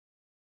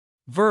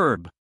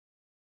Verb.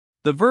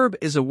 The verb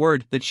is a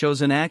word that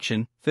shows an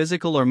action,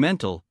 physical or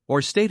mental,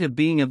 or state of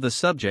being of the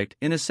subject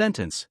in a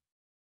sentence.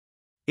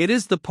 It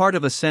is the part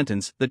of a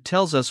sentence that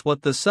tells us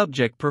what the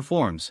subject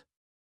performs.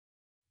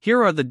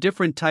 Here are the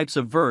different types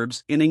of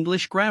verbs in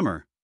English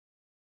grammar.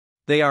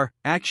 They are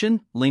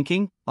action,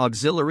 linking,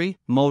 auxiliary,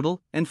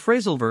 modal, and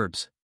phrasal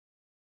verbs.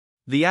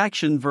 The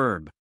action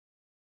verb.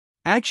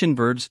 Action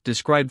verbs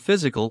describe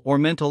physical or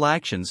mental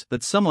actions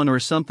that someone or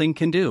something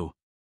can do,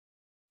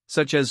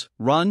 such as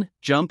run,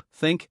 jump,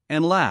 think,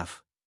 and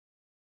laugh.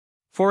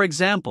 For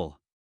example,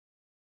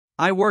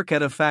 I work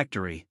at a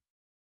factory.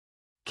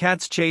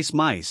 Cats chase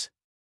mice.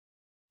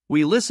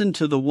 We listen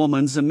to the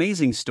woman's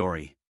amazing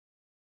story.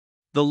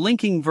 The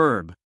linking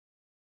verb.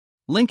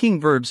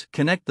 Linking verbs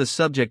connect the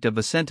subject of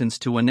a sentence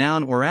to a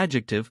noun or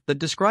adjective that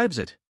describes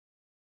it,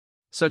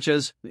 such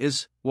as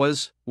is,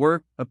 was,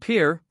 were,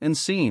 appear, and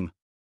seem.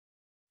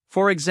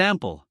 For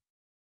example,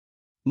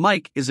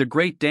 Mike is a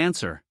great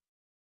dancer.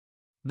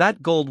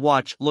 That gold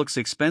watch looks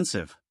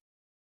expensive.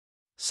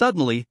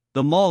 Suddenly,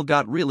 the mall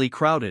got really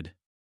crowded.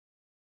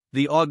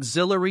 The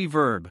auxiliary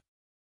verb.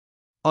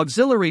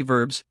 Auxiliary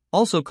verbs,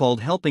 also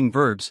called helping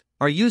verbs,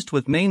 are used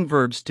with main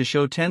verbs to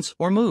show tense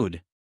or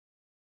mood,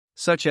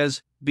 such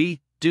as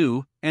be,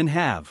 do, and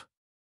have.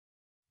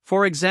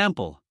 For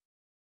example,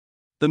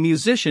 the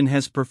musician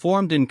has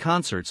performed in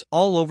concerts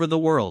all over the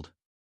world.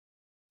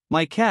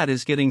 My cat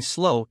is getting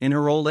slow in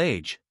her old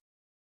age.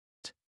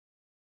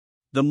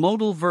 The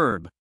modal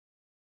verb.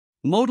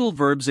 Modal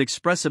verbs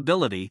express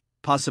ability,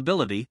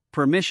 possibility,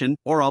 permission,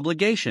 or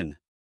obligation,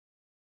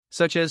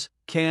 such as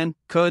can,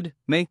 could,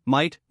 may,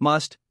 might,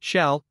 must,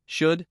 shall,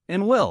 should,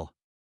 and will.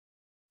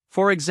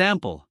 For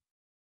example,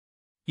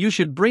 you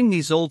should bring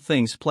these old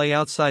things play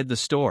outside the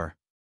store.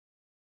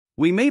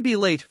 We may be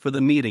late for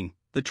the meeting,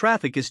 the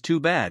traffic is too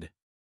bad.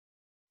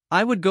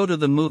 I would go to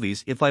the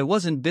movies if I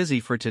wasn't busy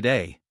for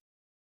today.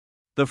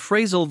 The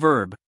phrasal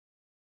verb.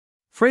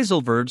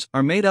 Phrasal verbs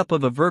are made up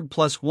of a verb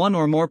plus one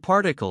or more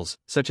particles,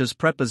 such as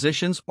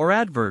prepositions or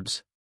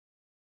adverbs,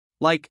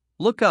 like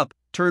look up,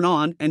 turn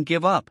on, and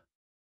give up.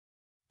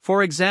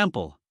 For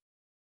example,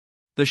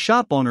 the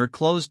shop owner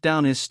closed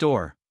down his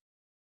store.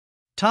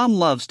 Tom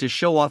loves to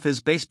show off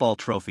his baseball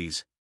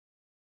trophies.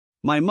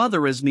 My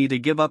mother is me to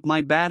give up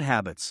my bad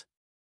habits.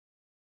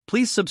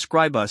 Please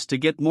subscribe us to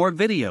get more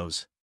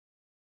videos.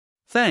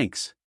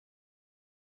 Thanks.